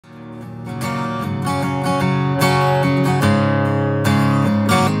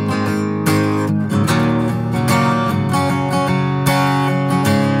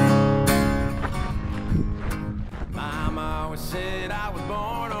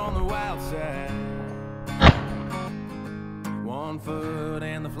foot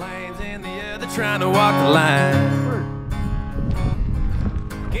and the flames in the other, trying to walk the line.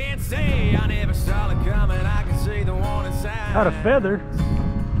 Can't say I never saw it coming, I can see the warning sign. Got a feather.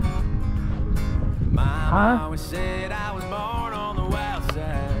 Mama always said I was born on the wild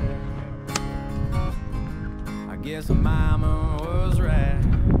side. I guess mama was right.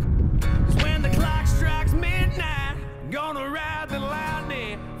 'Cause when the clock strikes midnight, I'm gonna ride the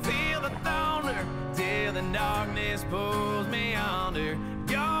lightning, feel the thunder till the darkness pulls me under.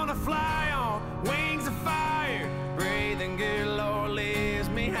 Gonna fly on wings of fire, breathing good Lord lifts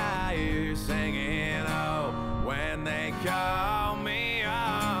me higher, singing oh when they call me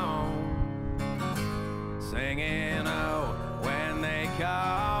home, singing oh when they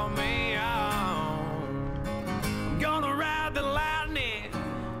call me home. I'm gonna ride the lightning.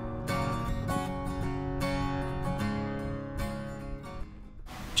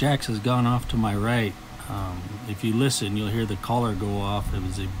 Jax has gone off to my right. If you listen, you'll hear the collar go off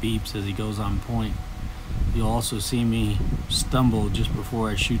as it beeps as he goes on point. You'll also see me stumble just before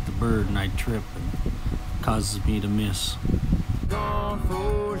I shoot the bird, and I trip, and it causes me to miss. Gone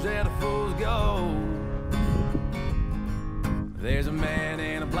fools, yeah, the fools go. There's a man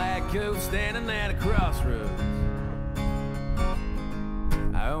in a black coat standing at a crossroads.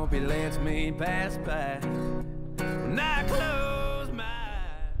 I hope he lets me pass by when I close my eyes.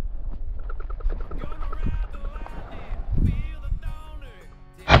 I'm gonna ride the lightning, feel the thunder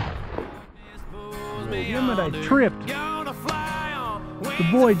till the darkness pulls me Damn it, I under. tripped. Gonna fly on wings The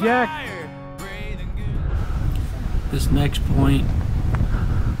boy, of Jack. fire, breathing good. This next point,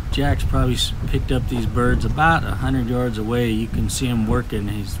 Jack's probably picked up these birds about 100 yards away. You can see him working.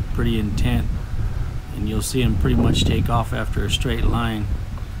 He's pretty intent, and you'll see him pretty much take off after a straight line.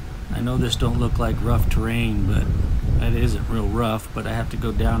 I know this don't look like rough terrain, but that isn't real rough, but I have to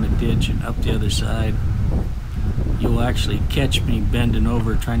go down a ditch and up the other side. You'll actually catch me bending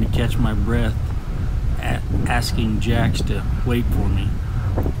over trying to catch my breath, asking Jax to wait for me.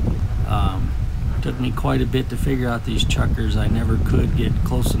 Took me quite a bit to figure out these chukars. I never could get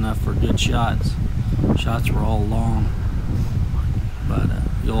close enough for good shots. Shots were all long. But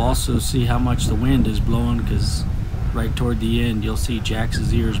you'll also see how much the wind is blowing, because right toward the end you'll see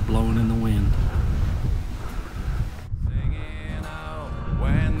Jax's ears blowing in the wind. Singing out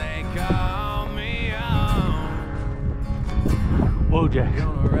when they call me home. Whoa, Jax.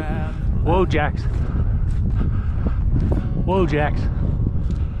 Gonna ride the Whoa, Jax. Whoa, Jax.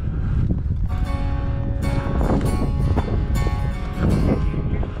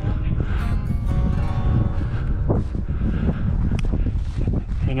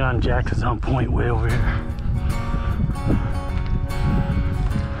 Hang on, Jax is on point way over here.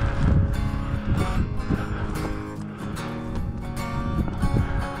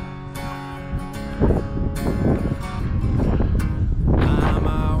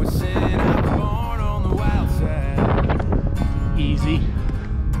 Mama always said I was born on the wild side. Easy.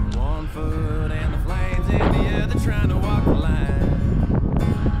 One foot and the flames in the other, trying to walk the line.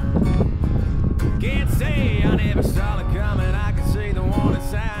 Can't say I never saw it coming, I can see the warning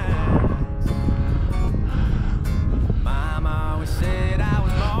signs. Mama always said I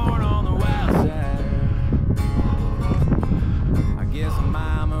was born on the wild side. I guess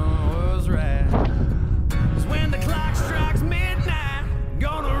mama was right. 'Cause when the clock strikes midnight,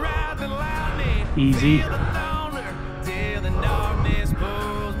 gonna ride the lightning. Easy. Feel the thunder till the darkness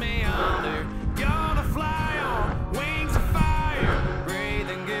pulls me under. Gonna fly on wings of fire,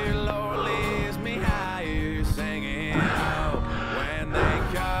 breathing good Lord lifts me higher, singing oh when they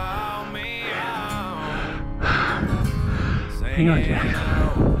call me home. Hang on, Jack. Singing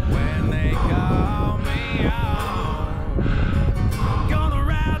oh when they call me home. Gonna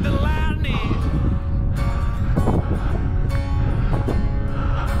ride the lightning.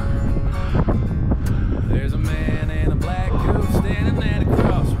 There's a man in a black coat standing at a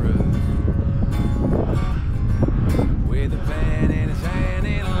crossroads, with a pen in his hand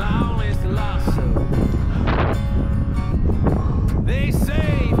and a long list of lost souls. They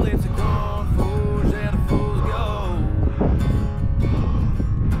say flips are gone, fools and the fools go.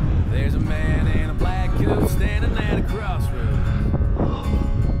 There's a man in a black coat standing at a crossroads.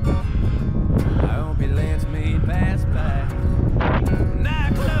 I hope he lets me pass by when I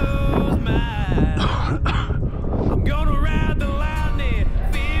close my eyes. I'm gonna ride the lightning,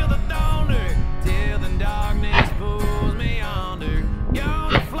 feel the thunder till the darkness pulls me under.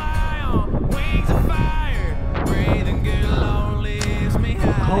 Gonna fly on wings of fire, breathing good Lord lifts me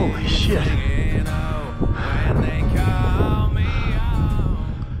high. Holy shit. Singing, oh, when they call me home.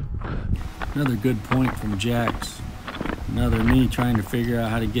 Another good point from Jax. Another me trying to figure out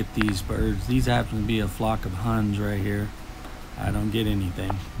how to get these birds. These happen to be a flock of Huns right here. I don't get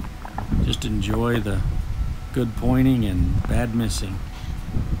anything. Just enjoy the good pointing and bad missing.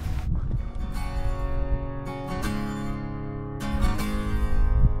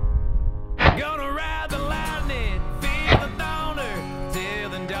 Gonna ride the lightning, feel the thunder, till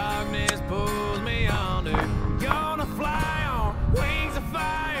the darkness pulls me under. Gonna fly on wings of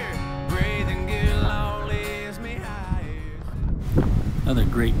fire, breathing good, Lord lifts me higher. Another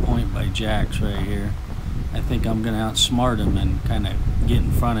great point by Jax right here. I think I'm gonna outsmart him and kind of get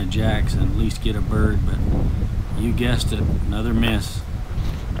in front of Jax and at least get a bird, but you guessed it, another miss.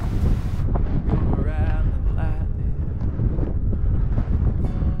 Gonna ride the lightning.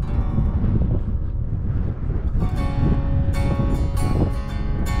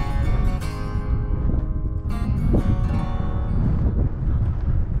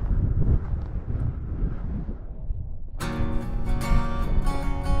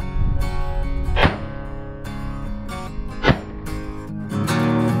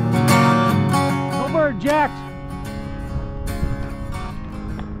 Jax!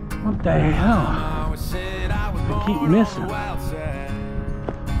 What the hell? I keep missing.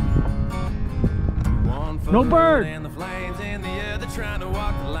 No bird!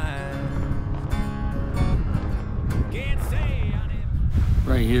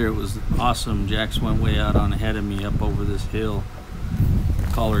 Right here it was awesome. Jax went way out on ahead of me up over this hill. The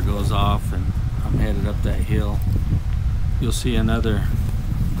collar goes off and I'm headed up that hill. You'll see another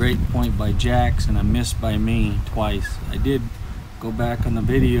great point by Jax and a miss by me twice. I did go back on the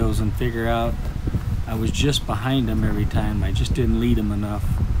videos and figure out I was just behind him every time. I just didn't lead him enough.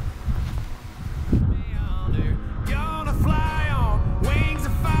 Gonna fly on wings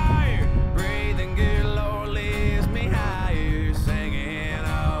of fire, breathing good, Lord lifts me higher, singing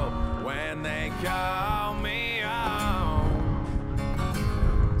oh when they call me on,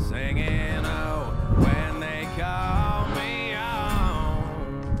 singing oh when they call me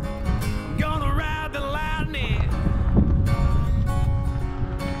on. Gonna ride the lightning.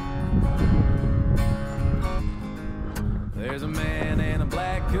 There's a man in a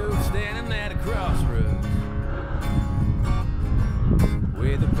black coat standing at a crossroads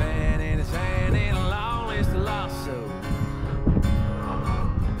with a pen in his hand and a long list of lost souls.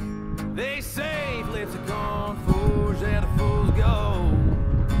 They say flips a corn forge at a fool's gold.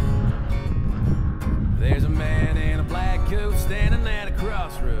 There's a man in a black coat standing at a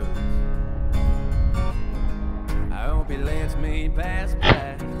crossroads. I hope he lets me pass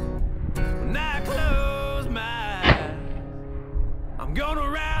by when I close my eyes. I'm gonna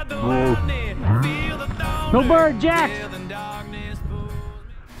ride the lightning, feel the thunder. No bird, Jax! till the darkness pulls me.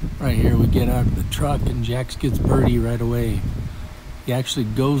 Right here we get out of the truck and Jax gets birdie right away. He actually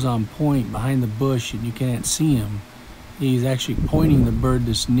goes on point behind the bush and you can't see him. He's actually pointing the bird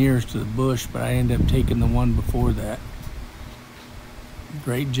that's nearest to the bush, but I end up taking the one before that.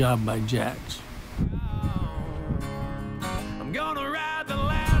 Great job by Jax. I'm gonna ride the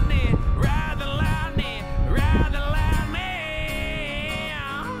lightning, ride the lightning, ride the lightning.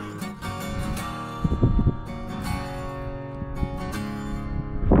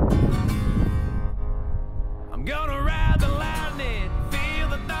 I'm gonna ride the lightning, feel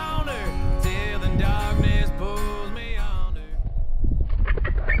the thunder, till the darkness pulls me under.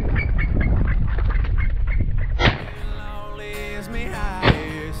 Lord lifts me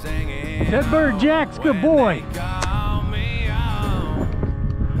higher, singing Good bird, Jax, good boy. call me on.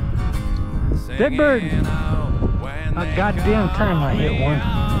 Dead bird. Singing, oh, when About they goddamn call time I hit me one.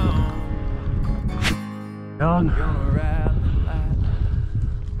 on. Dog. Gonna ride the lightning.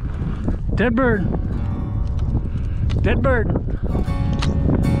 Dead bird. Dead bird.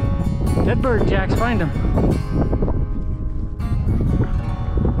 Dead bird, Jax, find him.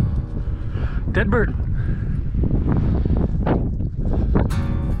 Dead bird.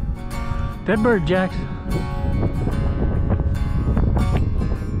 Dead bird, Jax.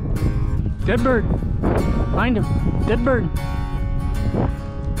 Dead bird. Find him. Dead bird.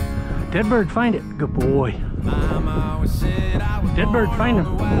 Dead bird, find it. Good boy. Mama always said I was Dead bird, born find on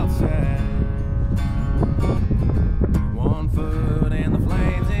him. the wild side. One foot in the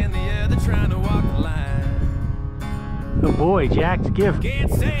flames and the other trying to walk the line. Good boy, Jax. Gift.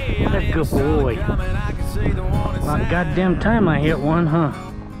 Can't say I That's never good saw it boy. coming. I can see the one About inside. goddamn time I hit one, huh?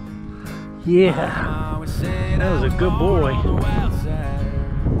 Yeah. Mama always said That was I a good born boy. on the wild side.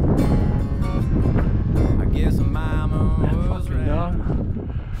 I guess mama was Fucking right. dog.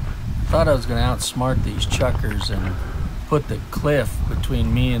 Thought I was gonna outsmart these chuckers and put the cliff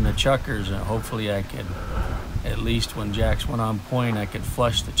between me and the chuckers, and hopefully I could, at least when Jax went on point, I could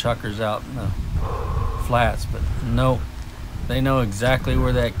flush the chuckers out in the flats, but no. They know exactly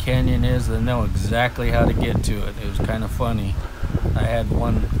where that canyon is. They know exactly how to get to it. It was kind of funny. I had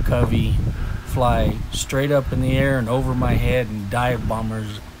one covey fly straight up in the air and over my head, and dive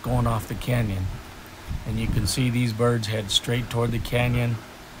bombers going off the canyon. And you can see these birds head straight toward the canyon,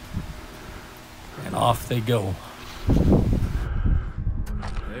 and off they go.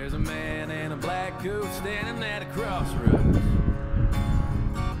 There's a man in a black coat standing at a crossroads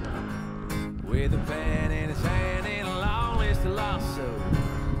with a pen in his hand and a long list of lost souls.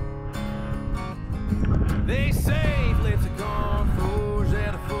 They say flips of corn fools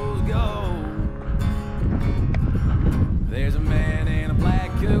that a fool's gold. There's a man in a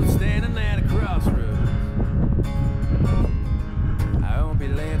black coat standing at a crossroads. I hope he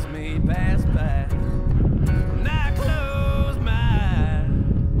lets me pass by. When I close my eyes,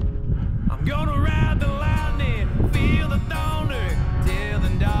 I'm gonna ride the lightning, feel the thunder, till the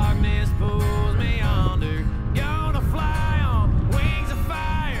darkness pulls me under. Gonna fly on wings of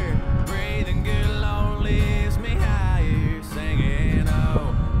fire, breathing good Lord lifts me higher, singing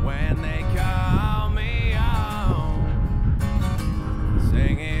oh when they call me on,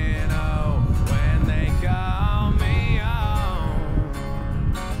 singing oh when they call me on.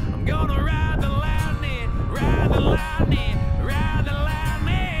 I'm gonna ride the lightning, ride the lightning, ride the lightning.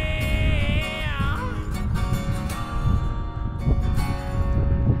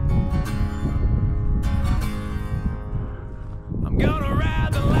 I'm gonna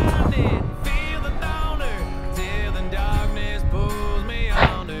ride the lightning, feel the thunder, till the darkness pulls me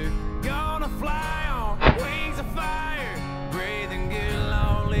under. Gonna fly on wings of fire, breathing good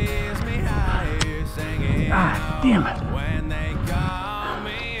Lord lifts me higher, singing God damn it. when they call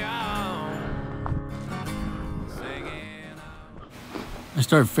me on, singing I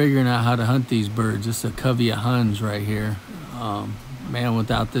started figuring out how to hunt these birds. This is a covey of Huns right here. Man,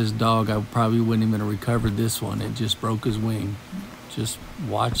 without this dog, I probably wouldn't even have recovered this one. It just broke his wing. Just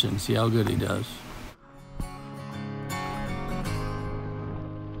watch and see how good he does.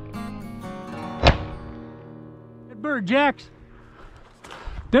 Dead bird, Jax.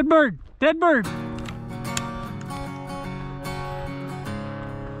 Dead bird. Dead bird.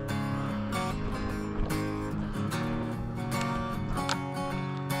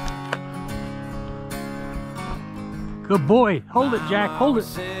 Good boy. Hold it, Jack. Hold it.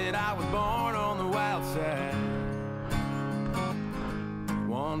 said I was born on the wild side.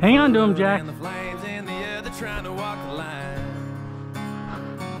 One Hang on to him, foot Jack. in the flames and the other trying to walk the line.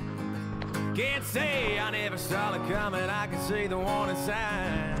 Can't say I never saw it coming. I can see the warning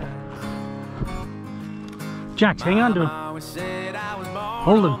signs. Jax, hang on to him. Mama always said I was born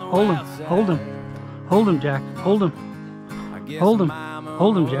Hold him. on the Hold him. wild side. Hold him. Hold him, Jack. Hold him. I guess Hold him. Mama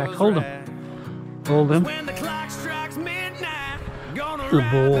Hold him, Jack. was Hold him. right. Hold him. When the clock strikes midnight, gonna Good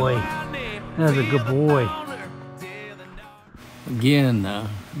ride the boy. lightning, That's a feel good the boy. thunder, till the dark- Again,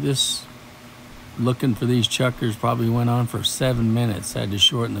 this looking for these chukars probably went on for 7 minutes. I had to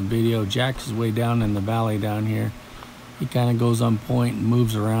shorten the video. Jax is way down in the valley down here. He kind of goes on point and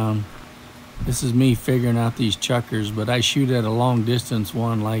moves around. This is me figuring out these chukars, but I shoot at a long distance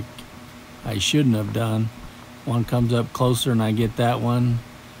one like I shouldn't have done. One comes up closer and I get that one.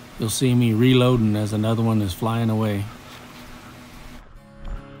 You'll see me reloading as another one is flying away.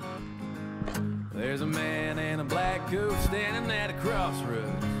 There's a man in a black coat standing at a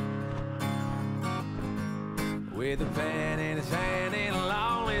crossroads with a pen in his hand and a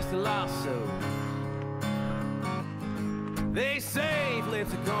long list of lost souls. They say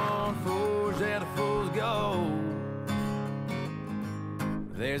flips of corn fools that a fool's gold.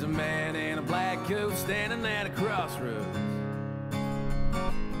 There's a man in a black coat standing at a crossroads.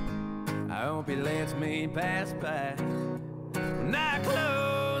 I hope he lets me pass by. When I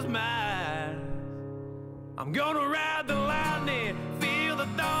close my eyes, I'm gonna ride the lightning, feel the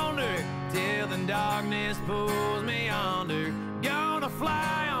thunder, till the darkness pulls me under. Gonna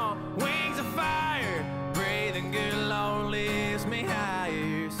fly on wings of fire, breathing good Lord lifts me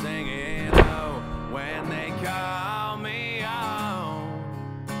higher, singing oh when they call me on,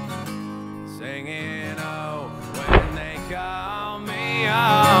 singing oh when they call me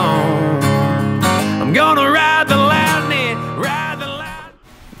on. I'm gonna ride the lightning, ride the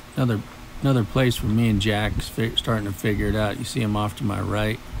lightning. Another place where me and Jack's starting to figure it out. You see him off to my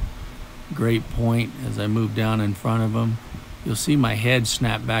right. Great point as I move down in front of him. You'll see my head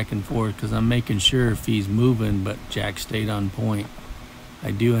snap back and forth because I'm making sure if he's moving, but Jack stayed on point.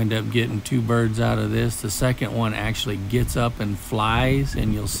 I do end up getting 2 birds out of this. The second one actually gets up and flies,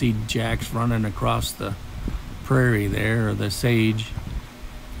 and you'll see Jack's running across the prairie there, or the sage.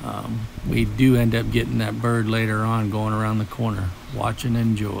 We do end up getting that bird later on going around the corner. Watch and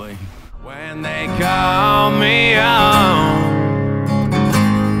enjoy. When they call me on,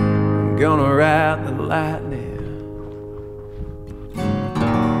 I'm gonna ride the lightning,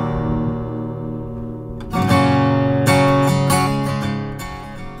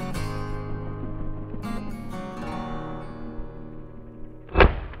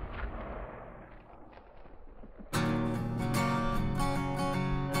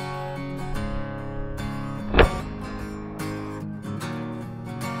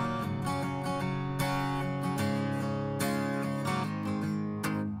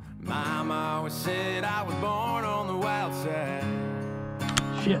 always said I was born on the wild side.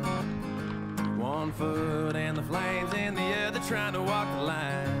 Shit. One foot in the flames and the other trying to walk the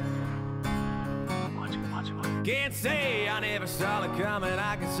line. Watch it, watch it, watch it. Can't say I never saw it coming.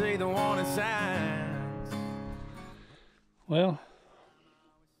 I can see the warning signs. Well,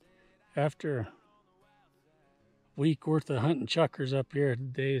 after a week worth of hunting chukars up here, the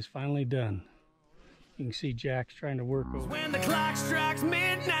day is finally done. You can see Jack's trying to work over. When the clock strikes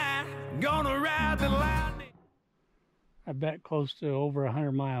midnight, gonna ride the lightning. I bet close to over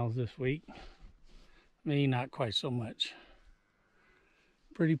 100 miles this week. Me, not quite so much.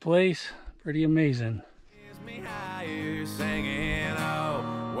 Pretty place, pretty amazing. Me higher, singing,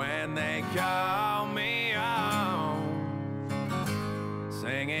 oh, when they call me home.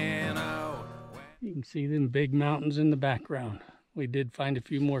 Singing, oh. You can see them big mountains in the background. We did find a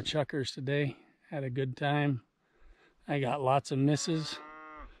few more chukars today. Had a good time. I got lots of misses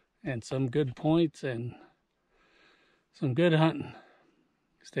and some good points and some good hunting.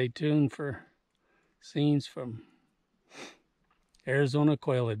 Stay tuned for scenes from Arizona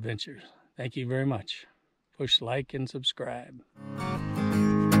Quail Adventures. Thank you very much. Push like and subscribe.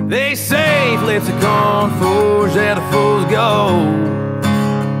 They say flips a corn forge that the fools go.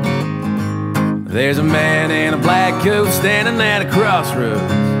 There's a man in a black coat standing at a crossroads.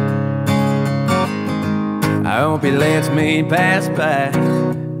 I hope he lets me pass by.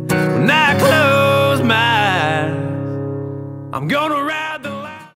 When I close my eyes, I'm gonna ride.